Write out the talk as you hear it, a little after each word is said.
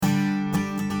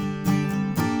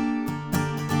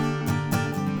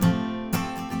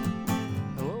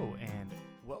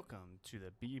to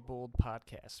the Be Bold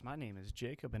podcast. My name is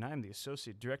Jacob, and I'm the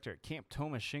Associate Director at Camp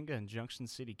Tomashinga in Junction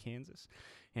City, Kansas.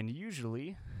 And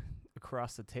usually,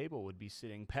 across the table would be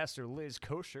sitting Pastor Liz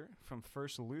Kosher from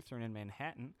First Lutheran in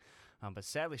Manhattan. But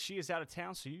sadly, she is out of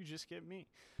town, so you just get me.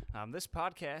 This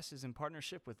podcast is in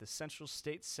partnership with the Central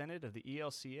State Senate of the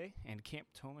ELCA and Camp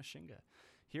Tomashinga.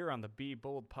 Here on the Be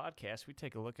Bold podcast, we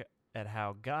take a look at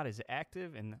how God is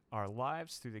active in our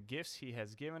lives through the gifts he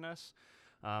has given us.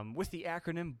 With the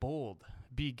acronym BOLD,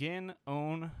 Begin,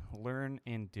 Own, Learn,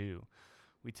 and Do.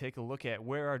 We take a look at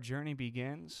where our journey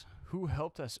begins, who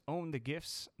helped us own the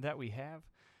gifts that we have,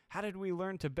 how did we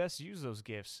learn to best use those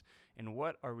gifts, and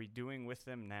what are we doing with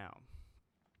them now?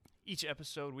 Each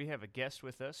episode, we have a guest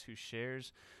with us who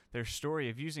shares their story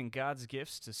of using God's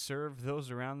gifts to serve those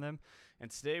around them.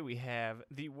 And today we have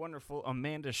the wonderful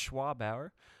Amanda Schwabauer.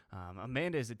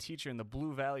 Amanda is a teacher in the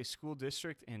Blue Valley School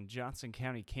District in Johnson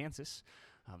County, Kansas.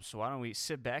 So why don't we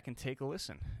sit back and take a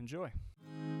listen. Enjoy.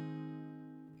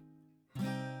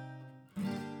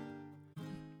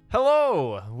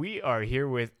 Hello, we are here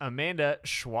with Amanda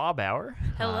Schwabauer.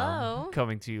 Hello.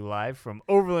 Coming to you live from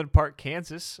Overland Park,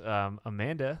 Kansas.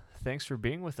 Amanda, thanks for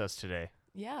being with us today.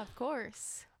 Yeah, of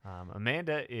course.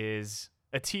 Amanda is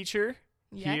a teacher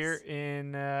here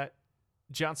in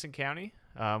Johnson County.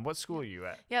 What school are you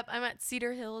at? Yep, I'm at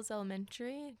Cedar Hills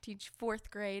Elementary. I teach 4th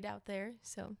grade out there,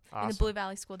 so Awesome. in the Blue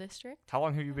Valley School District. How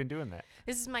long have you been doing that?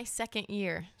 This is my 2nd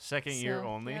year. Second year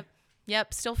only?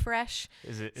 Yep, still fresh.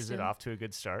 Is it off to a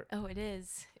good start? Oh, it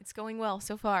is. It's going well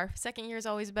so far. 2nd year is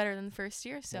always better than the 1st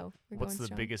year, so we're What's going the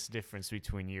strong. biggest difference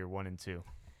between year 1 and 2?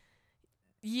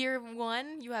 Year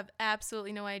 1, you have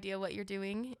absolutely no idea what you're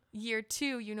doing. Year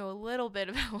 2, you know a little bit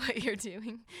about what you're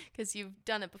doing because you've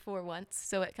done it before once,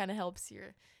 so it kind of helps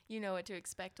you know what to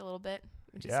expect a little bit,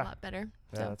 which is a lot better.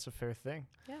 Yeah, So, that's a fair thing.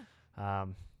 yeah.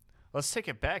 Let's take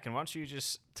it back, and why don't you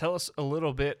just tell us a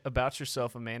little bit about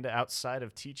yourself, Amanda, outside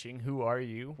of teaching. Who are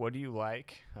you? What do you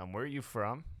like? Where are you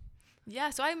from? Yeah,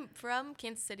 so I'm from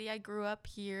Kansas City. I grew up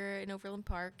here in Overland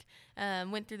Park,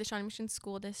 went through the Shawnee Mission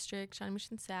School District, Shawnee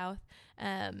Mission South,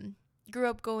 grew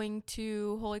up going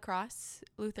to Holy Cross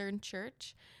Lutheran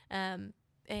Church, and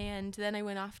then I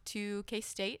went off to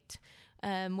K-State,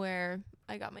 where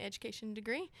I got my education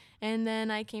degree, and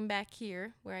then I came back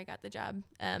here where I got the job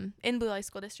in Blue Valley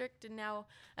School District, and now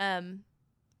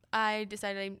I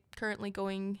decided I'm currently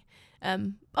going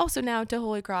also now to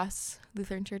Holy Cross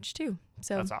Lutheran Church too.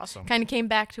 So That's awesome. Kind of came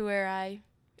back to where I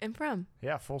am from.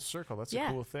 Yeah, full circle. That's a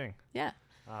cool thing. Yeah.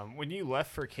 When you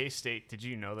left for K-State, did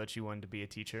you know that you wanted to be a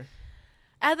teacher?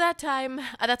 At that time,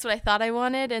 that's what I thought I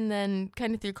wanted, and then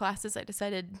kind of through classes, I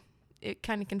decided it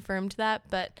kind of confirmed that.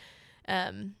 But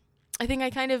I think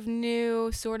I kind of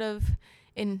knew sort of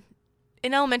in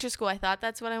elementary school, I thought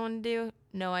that's what I wanted to do.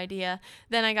 No idea.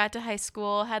 Then I got to high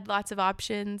school, had lots of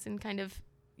options, and kind of,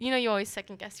 you always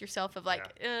second guess yourself of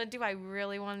like, do I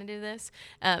really want to do this?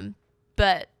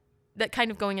 But that kind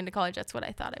of going into college, that's what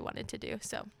I thought I wanted to do.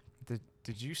 So.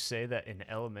 Did you say that in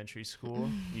elementary school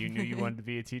you knew you wanted to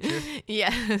be a teacher?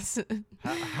 Yes.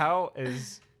 How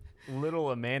is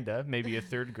little Amanda, maybe a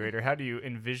 3rd grader, how do you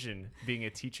envision being a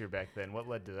teacher back then? What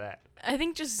led to that? I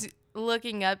think just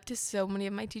looking up to so many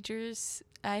of my teachers,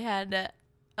 I had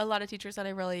a lot of teachers that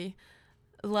I really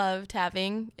loved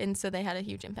having, and so they had a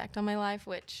huge impact on my life,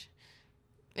 which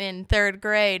in 3rd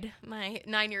grade, my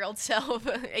 9-year-old self,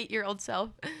 8-year-old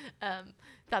self,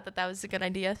 thought that was a good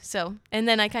idea. So, and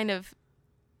then I kind of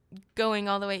going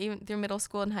all the way even through middle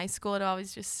school and high school, it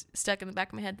always just stuck in the back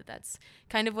of my head that that's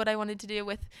kind of what I wanted to do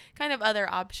with kind of other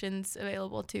options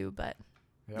available too. But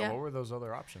yeah. What were those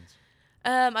other options?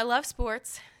 I love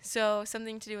sports, so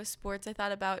something to do with sports. I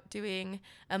thought about doing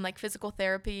like physical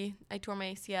therapy. I tore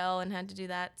my ACL and had to do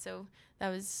that, so that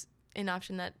was an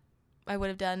option that I would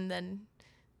have done. Then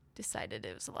decided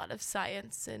it was a lot of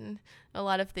science and a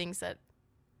lot of things that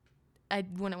I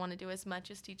wouldn't want to do as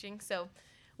much as teaching. So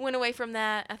went away from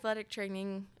that. Athletic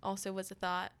training also was a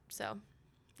thought. So,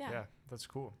 yeah. Yeah, that's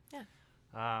cool.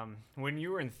 Yeah. When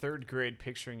you were in 3rd grade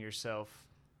picturing yourself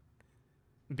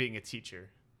being a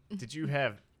teacher, did you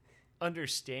have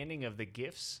understanding of the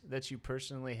gifts that you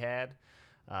personally had?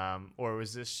 Or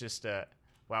was this just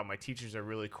wow, my teachers are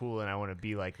really cool and I want to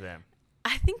be like them?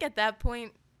 I think at that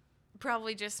point,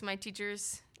 probably just my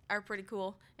teachers are pretty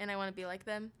cool and I want to be like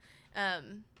them.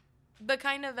 But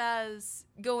kind of as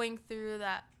going through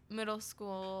that middle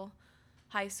school,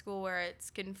 high school, where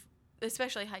it's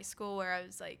especially high school, where I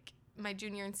was like my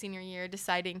junior and senior year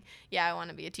deciding, I want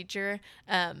to be a teacher.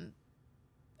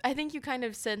 I think you kind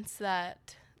of sense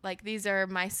that like these are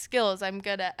my skills. I'm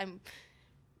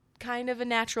kind of a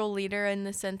natural leader in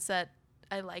the sense that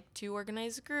I like to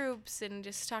organize groups and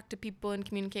just talk to people and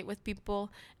communicate with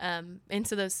people. And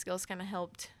so those skills kind of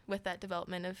helped with that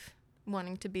development of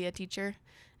wanting to be a teacher,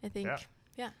 I think.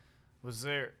 Yeah. Was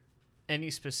there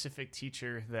any specific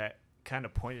teacher that kind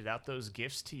of pointed out those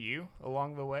gifts to you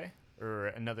along the way, or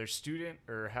another student,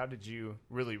 or how did you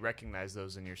really recognize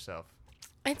those in yourself?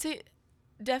 I'd say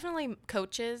definitely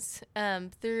coaches.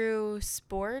 Through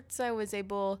sports, I was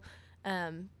able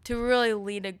to really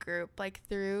lead a group. Like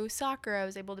through soccer, I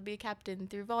was able to be a captain.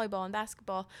 Through volleyball and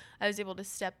basketball, I was able to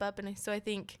step up. And so I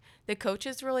think the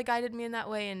coaches really guided me in that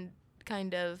way and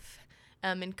kind of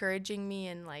encouraging me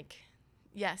and like,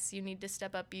 yes, you need to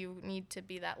step up. You need to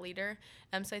be that leader.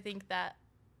 So I think that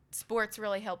sports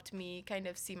really helped me kind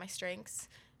of see my strengths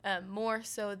more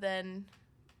so than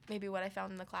maybe what I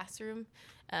found in the classroom.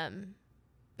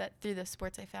 But through the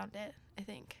sports, I found it, I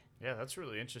think. Yeah, that's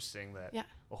really interesting that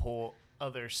a whole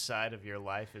other side of your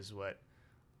life is what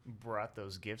brought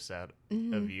those gifts out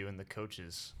of you and the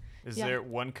coaches. Is there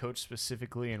one coach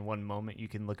specifically in one moment you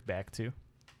can look back to?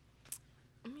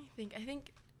 Let me think. I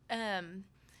think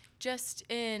just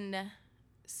in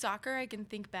soccer, I can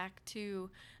think back to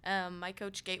my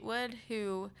coach Gatewood,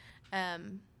 who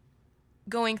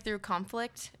going through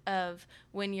conflict of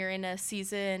when you're in a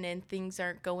season and things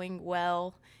aren't going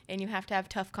well and you have to have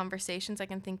tough conversations. I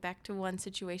can think back to one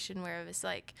situation where it was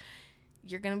like,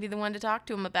 you're going to be the one to talk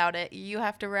to him about it. You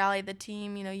have to rally the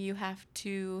team. You know, you have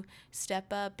to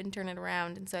step up and turn it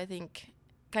around. And so I think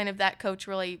kind of that coach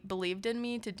really believed in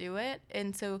me to do it.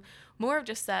 And so more of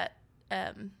just that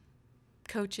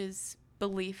coach's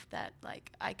belief that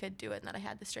like I could do it and that I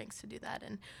had the strengths to do that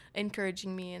and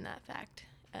encouraging me in that fact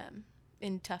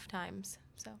in tough times.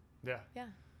 So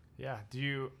yeah. Do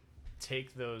you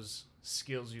take those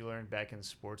skills you learned back in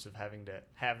sports of having to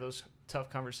have those tough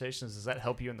conversations? Does that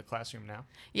help you in the classroom now?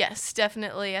 Yes,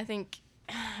 definitely. I think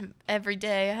every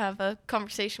day I have a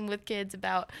conversation with kids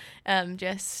about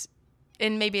just,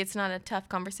 and maybe it's not a tough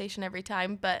conversation every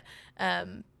time, but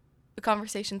the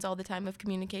conversations all the time of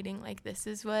communicating like, this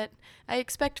is what I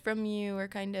expect from you, or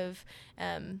kind of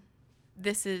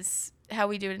this is how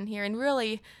we do it in here, and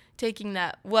really taking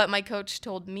that, what my coach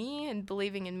told me and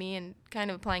believing in me and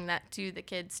kind of applying that to the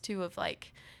kids too, of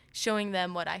like showing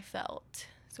them what I felt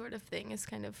sort of thing is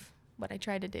kind of what I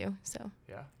try to do. So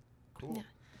yeah, cool.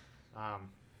 Yeah.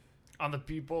 On the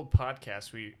Be Bold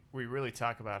podcast, we really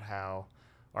talk about how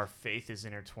our faith is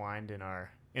intertwined in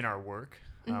our work.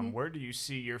 Where do you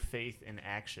see your faith in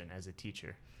action as a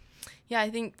teacher? Yeah,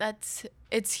 I think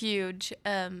it's huge.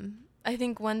 I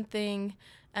think one thing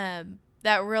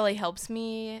that really helps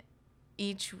me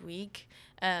each week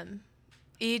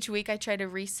I try to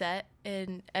reset,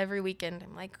 and every weekend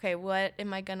I'm like, okay, what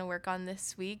am I going to work on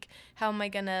this week? How am I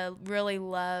going to really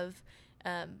love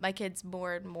my kids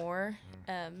more and more?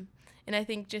 And I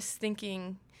think just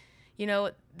thinking, you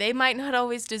know, they might not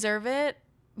always deserve it,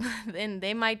 and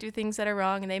they might do things that are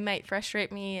wrong, and they might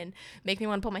frustrate me and make me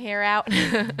want to pull my hair out.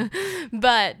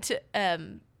 But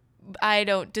I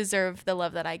don't deserve the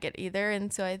love that I get either.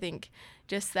 And so I think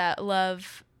just that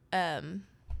love, and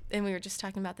we were just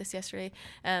talking about this yesterday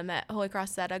at Holy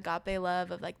Cross, that agape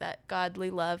love of like that godly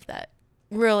love that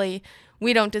really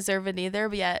we don't deserve it either,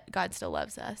 but yet God still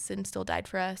loves us and still died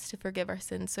for us to forgive our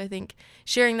sins. So I think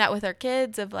sharing that with our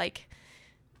kids of like,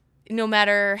 no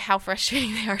matter how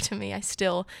frustrating they are to me, I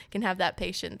still can have that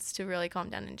patience to really calm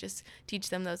down and just teach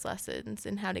them those lessons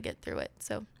and how to get through it.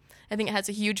 So I think it has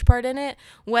a huge part in it.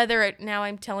 Whether now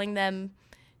I'm telling them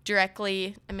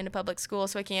directly, I'm in a public school,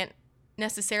 so I can't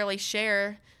necessarily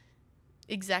share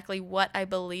exactly what I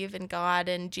believe in God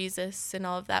and Jesus and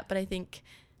all of that, but I think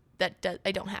that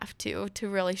I don't have to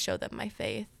really show them my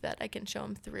faith, that I can show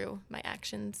them through my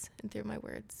actions and through my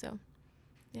words. So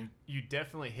yeah. You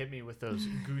definitely hit me with those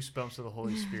goosebumps of the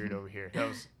Holy Spirit over here.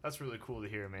 That's really cool to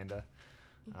hear, Amanda.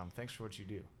 Thanks for what you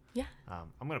do. Yeah.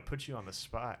 I'm going to put you on the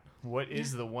spot. What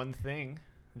is the one thing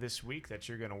this week that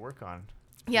you're going to work on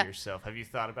for yourself? Have you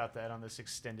thought about that on this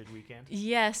extended weekend?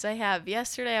 Yes, I have.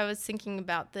 Yesterday I was thinking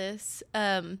about this.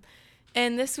 And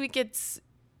this week it's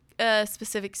a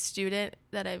specific student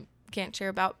that I can't share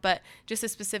about, but just a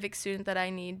specific student that I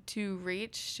need to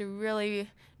reach, to really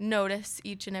notice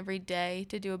each and every day,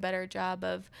 to do a better job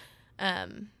of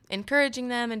encouraging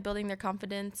them and building their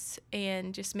confidence,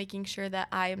 and just making sure that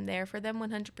I am there for them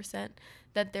 100%,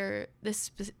 that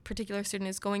this particular student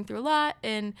is going through a lot,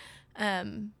 and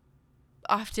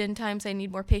oftentimes I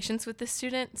need more patience with this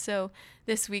student. So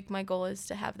this week my goal is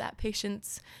to have that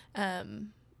patience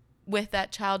with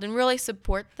that child and really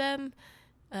support them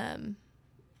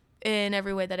in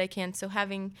every way that I can. So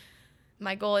having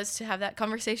my goal is to have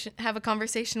a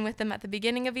conversation with them at the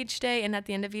beginning of each day and at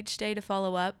the end of each day to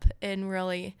follow up and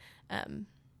really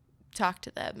talk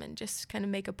to them and just kind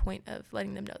of make a point of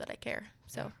letting them know that I care.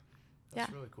 So,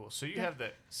 That's really cool. So you have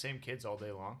the same kids all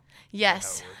day long?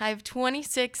 Yes. I have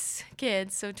 26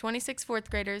 kids, so 26 fourth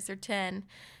graders or 10.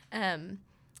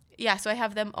 So I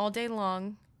have them all day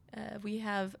long.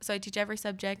 So I teach every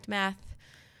subject: math,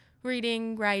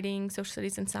 reading, writing, social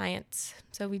studies, and science.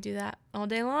 So we do that all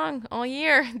day long, all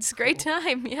year. It's a great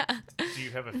time, yeah. Do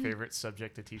you have a favorite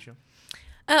subject to teach them?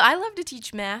 I love to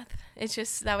teach math. It's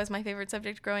just that was my favorite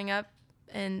subject growing up,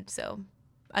 and so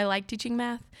I like teaching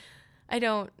math.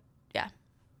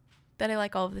 But I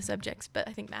like all of the subjects, but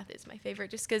I think math is my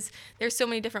favorite just because there's so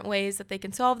many different ways that they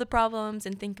can solve the problems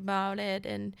and think about it,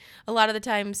 and a lot of the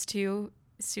times, too,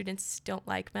 students don't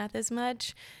like math as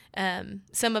much.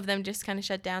 Some of them just kind of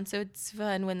shut down, so it's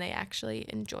fun when they actually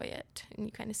enjoy it, and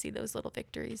you kind of see those little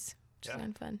victories, which is kind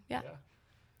of fun. Yeah.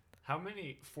 How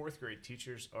many fourth grade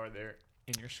teachers are there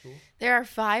in your school? There are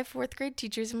 5 fourth grade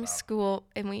teachers in my school,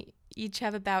 and we each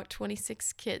have about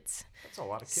 26 kids. That's a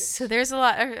lot of kids. So there's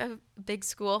a big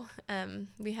school.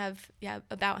 We have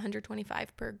about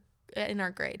 125 in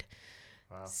our grade.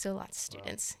 Wow. So lots of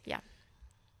students. Wow. Yeah.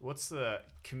 What's the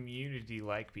community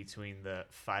like between the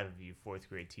 5 of you fourth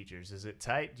grade teachers? Is it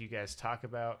tight? Do you guys talk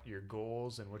about your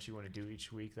goals and what you want to do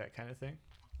each week, that kind of thing?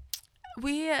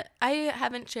 I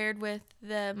haven't shared with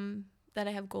them that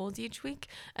I have goals each week,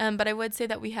 but I would say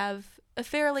that we have a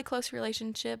fairly close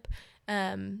relationship.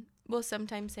 We'll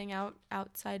sometimes hang out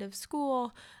outside of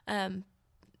school,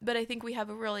 but I think we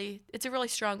have it's a really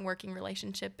strong working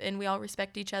relationship, and we all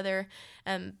respect each other.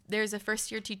 There's a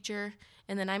first-year teacher,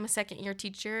 and then I'm a second-year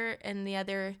teacher, and the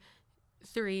other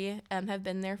 3 have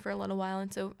been there for a little while.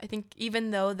 And so I think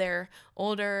even though they're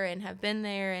older and have been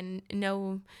there and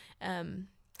know, kind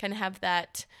of have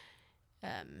that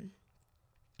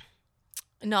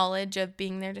knowledge of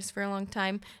being there just for a long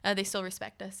time, they still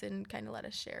respect us and kind of let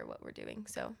us share what we're doing.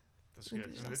 So that's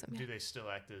good. Awesome, do they still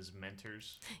act as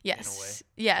mentors? Yes. In a way?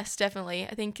 Yes, definitely.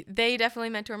 I think they definitely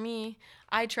mentor me.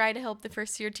 I try to help the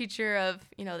first year teacher of,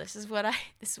 this is what I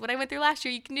went through last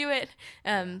year. You can do it.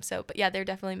 But yeah, they're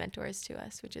definitely mentors to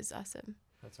us, which is awesome.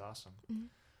 That's awesome.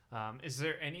 Mm-hmm. Is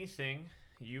there anything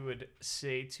you would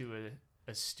say to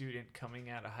a student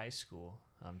coming out of high school,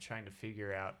 trying to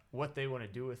figure out what they want to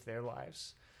do with their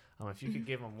lives? If you could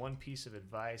give them one piece of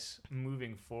advice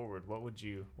moving forward, what would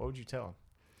you tell them?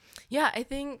 Yeah, I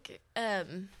think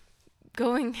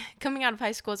coming out of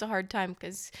high school is a hard time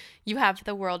because you have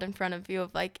the world in front of you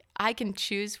of like, I can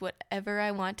choose whatever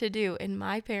I want to do, and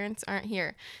my parents aren't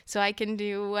here, so I can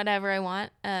do whatever I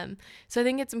want. So I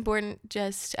think it's important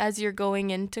just as you're going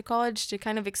into college to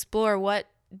kind of explore, what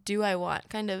do I want?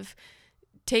 Kind of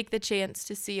take the chance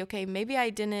to see, okay, maybe I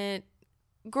didn't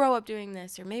grow up doing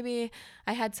this, or maybe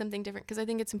I had something different, because I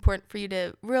think it's important for you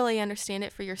to really understand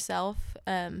it for yourself,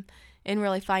 and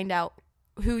really find out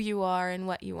who you are and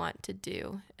what you want to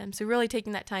do. So really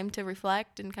taking that time to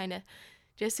reflect and kind of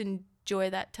just enjoy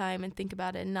that time and think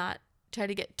about it, and not try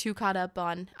to get too caught up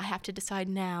on, I have to decide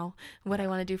now what I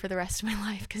want to do for the rest of my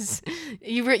life, because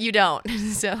you don't.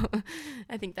 So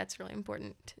I think that's really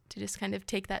important, to just kind of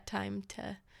take that time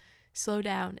to slow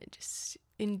down and just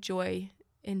enjoy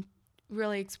and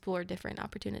really explore different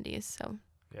opportunities. So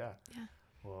yeah.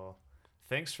 Well,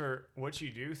 thanks for what you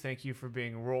do. Thank you for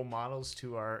being role models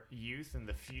to our youth and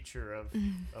the future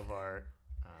of our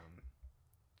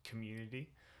community.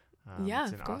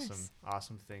 It's an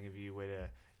awesome thing of you, way to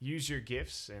use your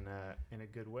gifts in a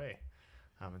good way.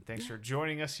 And thanks for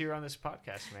joining us here on this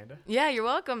podcast, Amanda. Yeah, you're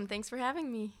welcome. Thanks for having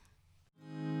me.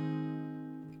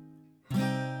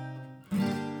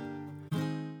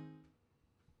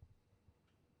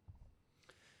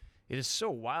 It is so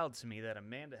wild to me that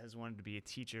Amanda has wanted to be a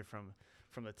teacher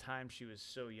from the time she was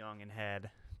so young, and had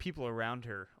people around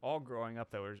her all growing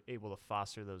up that were able to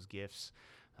foster those gifts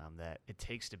that it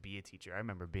takes to be a teacher. I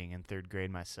remember being in 3rd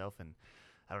grade myself, and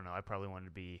I don't know, I probably wanted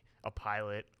to be a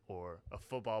pilot or a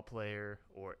football player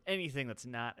or anything that's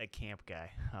not a camp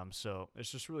guy. So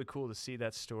it's just really cool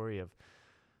to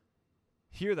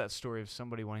hear that story of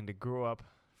somebody wanting to grow up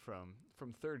from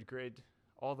 3rd grade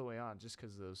all the way on, just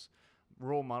because of those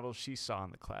role models she saw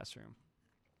in the classroom.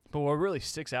 But what really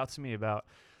sticks out to me about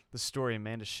the story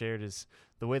Amanda shared is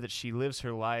the way that she lives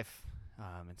her life.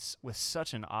 It's with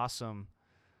such an awesome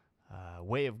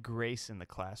way of grace in the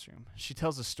classroom. She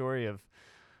tells a story of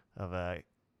a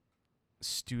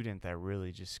student that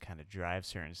really just kind of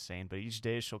drives her insane, but each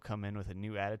day she'll come in with a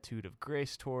new attitude of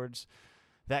grace towards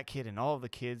that kid and all of the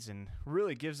kids, and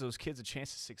really gives those kids a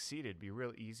chance to succeed. It'd be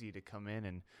real easy to come in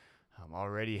and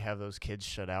already have those kids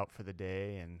shut out for the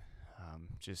day and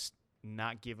just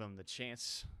not give them the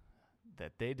chance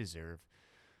that they deserve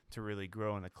to really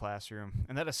grow in the classroom.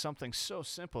 And that is something so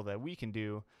simple that we can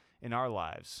do in our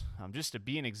lives, just to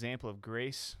be an example of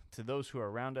grace to those who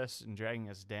are around us and dragging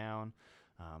us down.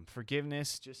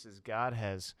 Forgiveness, just as God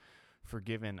has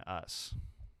forgiven us.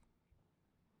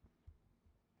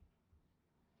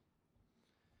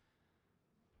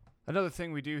 Another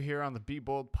thing we do here on the Be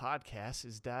Bold podcast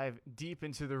is dive deep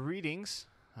into the readings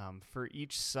for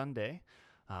each Sunday.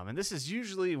 And this is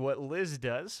usually what Liz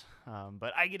does,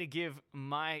 but I get to give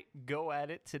my go at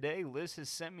it today. Liz has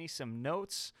sent me some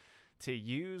notes to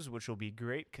use, which will be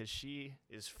great because she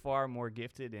is far more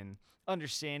gifted in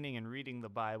understanding and reading the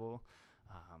Bible.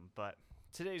 But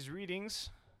today's readings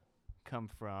come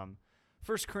from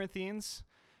 1 Corinthians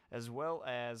as well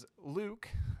as Luke.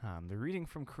 The reading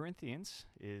from Corinthians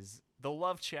is the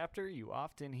love chapter. You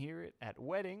often hear it at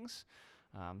weddings,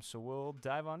 so we'll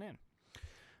dive on in.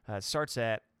 It starts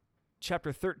at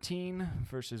chapter 13,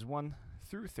 verses 1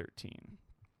 through 13.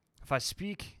 If I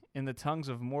speak in the tongues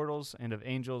of mortals and of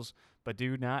angels, but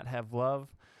do not have love,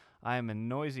 I am a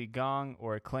noisy gong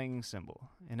or a clanging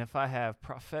cymbal. And if I have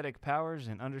prophetic powers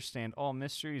and understand all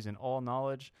mysteries and all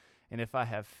knowledge, and if I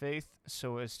have faith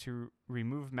so as to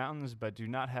remove mountains but do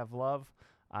not have love,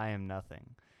 I am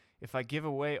nothing. If I give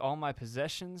away all my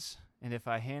possessions, and if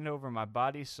I hand over my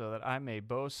body so that I may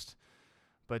boast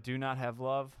but do not have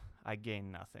love, I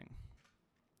gain nothing.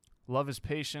 Love is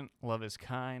patient, love is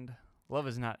kind, love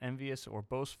is not envious or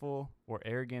boastful or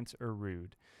arrogant or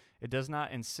rude. It does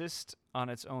not insist on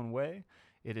its own way.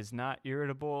 It is not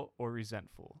irritable or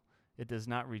resentful. It does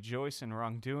not rejoice in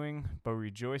wrongdoing, but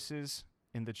rejoices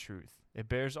in the truth. It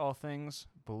bears all things,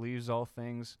 believes all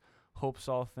things, hopes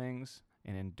all things,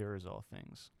 and endures all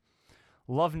things.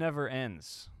 Love never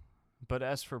ends, but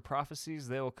as for prophecies,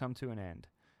 they will come to an end.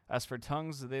 As for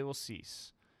tongues, they will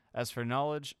cease. As for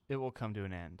knowledge, it will come to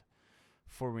an end.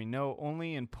 For we know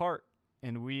only in part,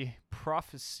 and we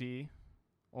prophesy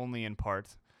only in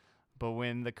part. But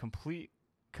when the complete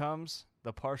comes,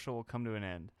 the partial will come to an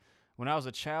end. When I was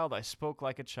a child, I spoke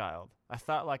like a child. I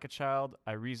thought like a child.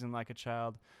 I reasoned like a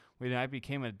child. When I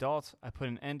became an adult, I put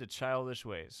an end to childish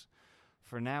ways.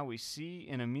 For now we see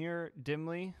in a mirror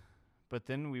dimly, but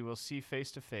then we will see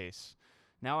face to face.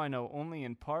 Now I know only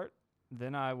in part,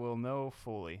 then I will know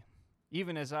fully,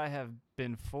 even as I have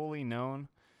been fully known.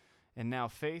 And now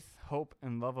faith, hope,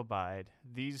 and love abide,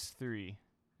 these three,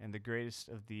 and the greatest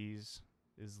of these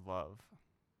is love.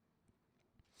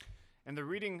 And the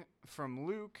reading from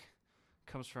Luke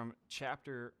comes from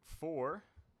chapter 4,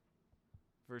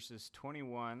 verses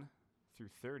 21 through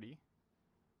 30.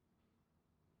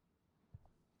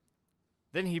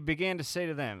 Then he began to say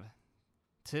to them,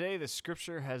 "Today the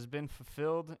scripture has been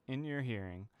fulfilled in your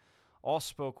hearing." All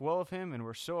spoke well of him and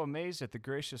were so amazed at the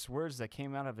gracious words that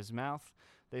came out of his mouth.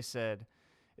 They said,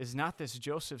 "Is not this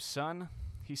Joseph's son?"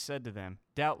 He said to them,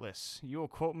 "Doubtless you will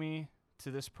quote me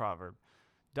to this proverb,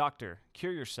 'Doctor,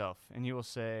 cure yourself,' and you will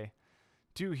say,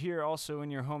 'Do here also in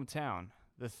your hometown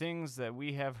the things that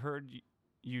we have heard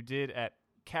you did at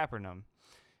Capernaum.'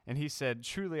 And he said,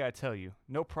 'Truly I tell you,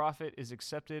 no prophet is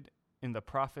accepted in the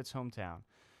prophet's hometown.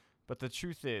 But the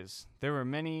truth is, there were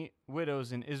many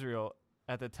widows in Israel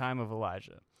at the time of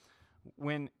Elijah,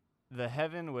 when the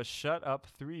heaven was shut up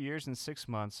 3 years and 6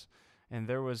 months, and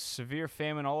there was severe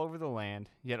famine all over the land.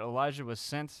 Yet Elijah was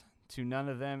sent to none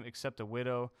of them except a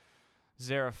widow,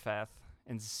 Zarephath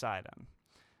in Sidon.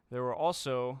 There were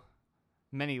also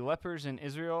many lepers in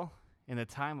Israel in the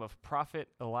time of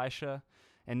prophet Elisha,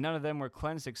 and none of them were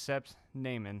cleansed except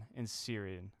Naaman in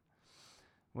Syria.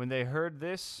 When they heard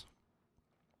this,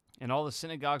 and all the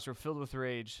synagogues were filled with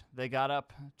rage, they got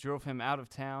up, drove him out of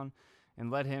town, and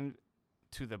led him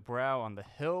to the brow on the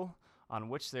hill on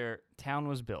which their town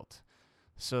was built,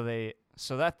 so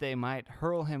that they might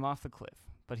hurl him off the cliff.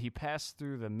 But he passed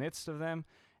through the midst of them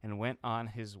and went on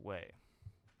his way.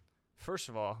 First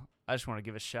of all, I just want to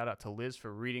give a shout out to Liz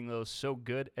for reading those so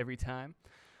good every time.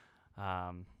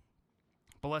 But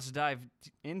let's dive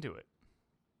into it.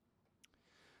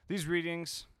 These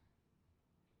readings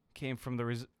came from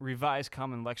the Revised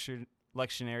Common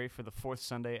Lectionary for the fourth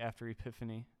Sunday after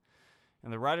Epiphany.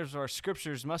 And the writers of our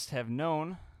scriptures must have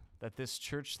known that this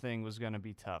church thing was going to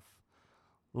be tough.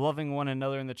 Loving one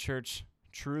another in the church,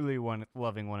 truly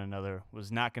loving one another,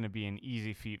 was not going to be an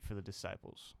easy feat for the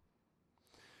disciples.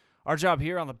 Our job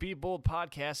here on the Be Bold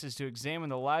podcast is to examine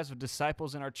the lives of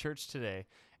disciples in our church today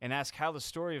and ask how the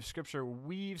story of Scripture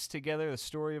weaves together the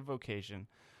story of vocation.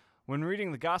 When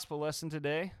reading the gospel lesson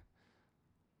today,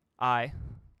 I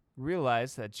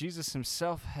realized that Jesus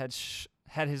himself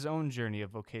had his own journey of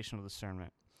vocational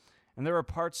discernment, and there were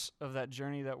parts of that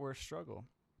journey that were a struggle.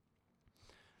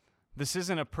 This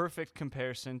isn't a perfect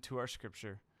comparison to our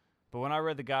scripture, but when I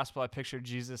read the gospel, I pictured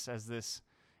Jesus as this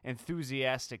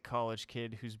enthusiastic college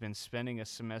kid who's been spending a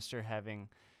semester having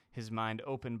his mind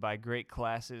opened by great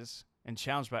classes and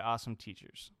challenged by awesome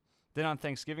teachers. Then on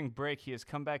Thanksgiving break, he has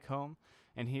come back home,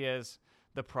 and he has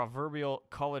the proverbial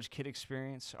college kid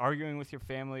experience, arguing with your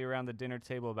family around the dinner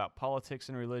table about politics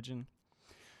and religion.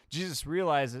 Jesus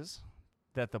realizes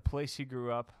that the place he grew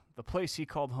up, the place he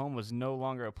called home, was no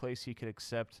longer a place he could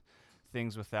accept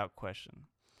things without question.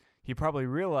 He probably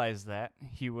realized that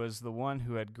he was the one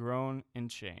who had grown and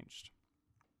changed.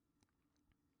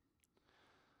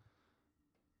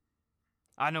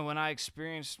 I know when I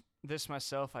experienced this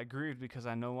myself, I grieved because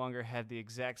I no longer had the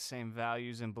exact same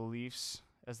values and beliefs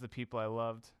as the people I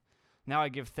loved. Now I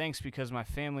give thanks because my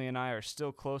family and I are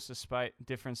still close despite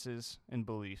differences in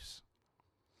beliefs.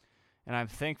 And I'm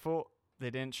thankful they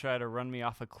didn't try to run me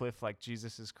off a cliff like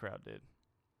Jesus' crowd did.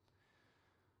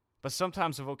 But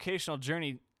sometimes a vocational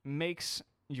journey makes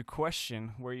you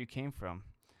question where you came from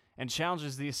and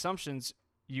challenges the assumptions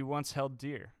you once held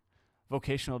dear.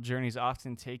 Vocational journeys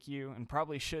often take you, and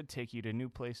probably should take you, to new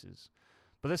places.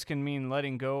 But this can mean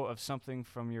letting go of something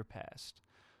from your past.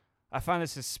 I find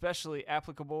this especially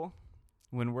applicable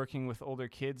when working with older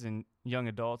kids and young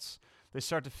adults. They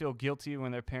start to feel guilty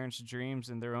when their parents' dreams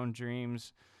and their own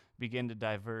dreams begin to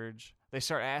diverge. They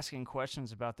start asking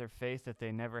questions about their faith that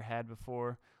they never had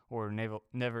before or were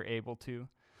never able to.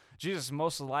 Jesus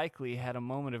most likely had a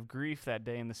moment of grief that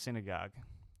day in the synagogue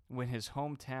when his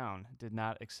hometown did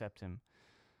not accept him,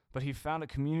 but he found a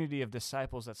community of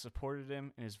disciples that supported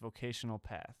him in his vocational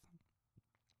path.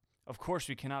 Of course,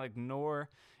 we cannot ignore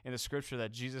in the scripture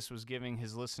that Jesus was giving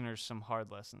his listeners some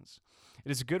hard lessons.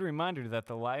 It is a good reminder that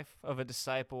the life of a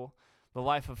disciple, the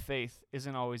life of faith,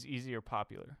 isn't always easy or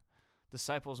popular.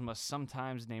 Disciples must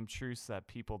sometimes name truths that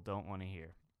people don't want to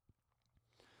hear.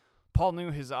 Paul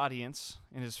knew his audience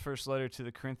in his first letter to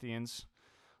the Corinthians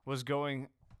was going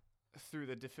through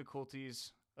the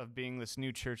difficulties of being this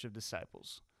new church of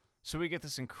disciples. So we get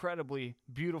this incredibly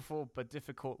beautiful but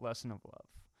difficult lesson of love.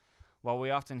 While we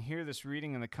often hear this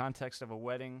reading in the context of a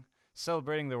wedding,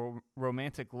 celebrating the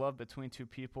romantic love between two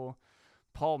people,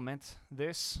 Paul meant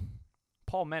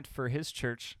for his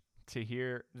church to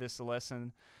hear this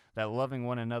lesson that loving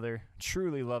one another,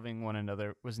 truly loving one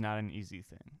another, was not an easy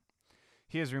thing.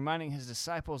 He is reminding his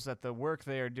disciples that the work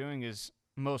they are doing is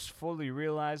most fully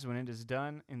realized when it is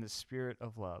done in the spirit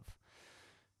of love.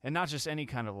 And not just any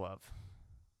kind of love.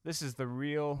 This is the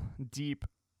real, deep,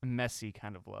 messy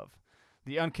kind of love.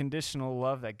 The unconditional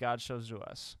love that God shows to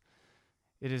us.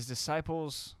 It is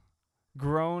disciples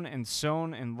grown and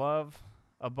sown in love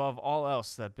above all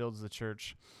else that builds the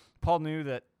church. Paul knew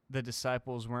that the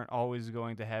disciples weren't always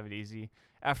going to have it easy.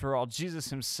 After all, Jesus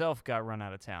himself got run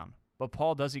out of town. But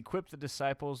Paul does equip the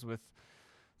disciples with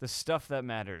the stuff that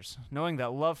matters, knowing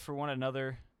that love for one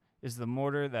another is the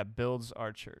mortar that builds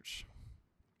our church.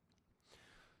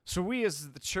 So we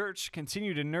as the church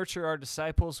continue to nurture our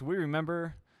disciples. We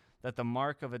remember that the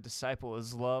mark of a disciple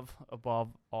is love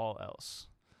above all else.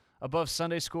 Above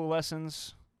Sunday school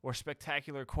lessons or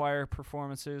spectacular choir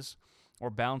performances or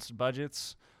balanced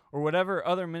budgets or whatever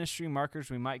other ministry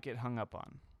markers we might get hung up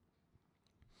on.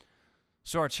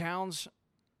 So our challenge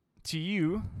to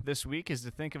you this week is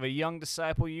to think of a young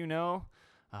disciple you know.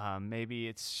 Maybe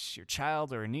it's your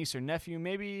child or a niece or nephew,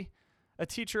 maybe a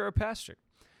teacher or a pastor.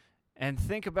 And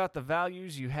think about the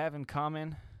values you have in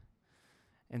common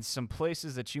and some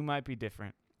places that you might be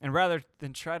different. And rather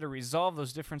than try to resolve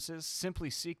those differences,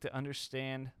 simply seek to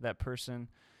understand that person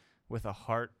with a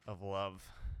heart of love.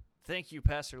 Thank you,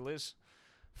 Pastor Liz,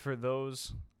 for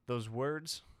those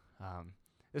words.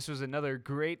 This was another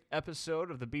great episode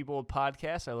of the Be Bold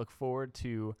podcast. I look forward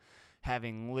to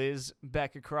having Liz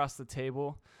back across the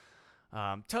table.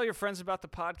 Tell your friends about the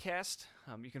podcast.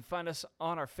 You can find us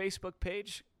on our Facebook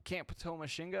page, Camp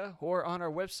Tomashinga, or on our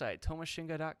website,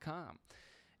 tomashinga.com.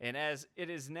 And as it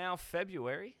is now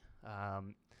February,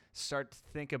 start to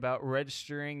think about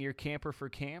registering your camper for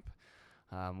camp.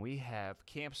 We have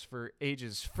camps for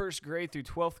ages 1st grade through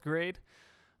 12th grade,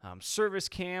 service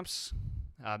camps,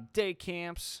 day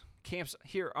camps, camps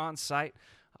here on site,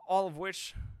 all of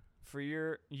which for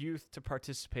your youth to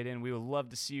participate in. We would love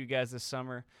to see you guys this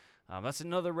summer. That's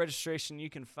another registration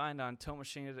you can find on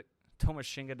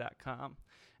tomashinga.com.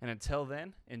 And until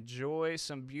then, enjoy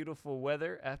some beautiful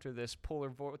weather after this polar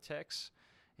vortex,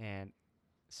 and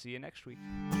see you next week.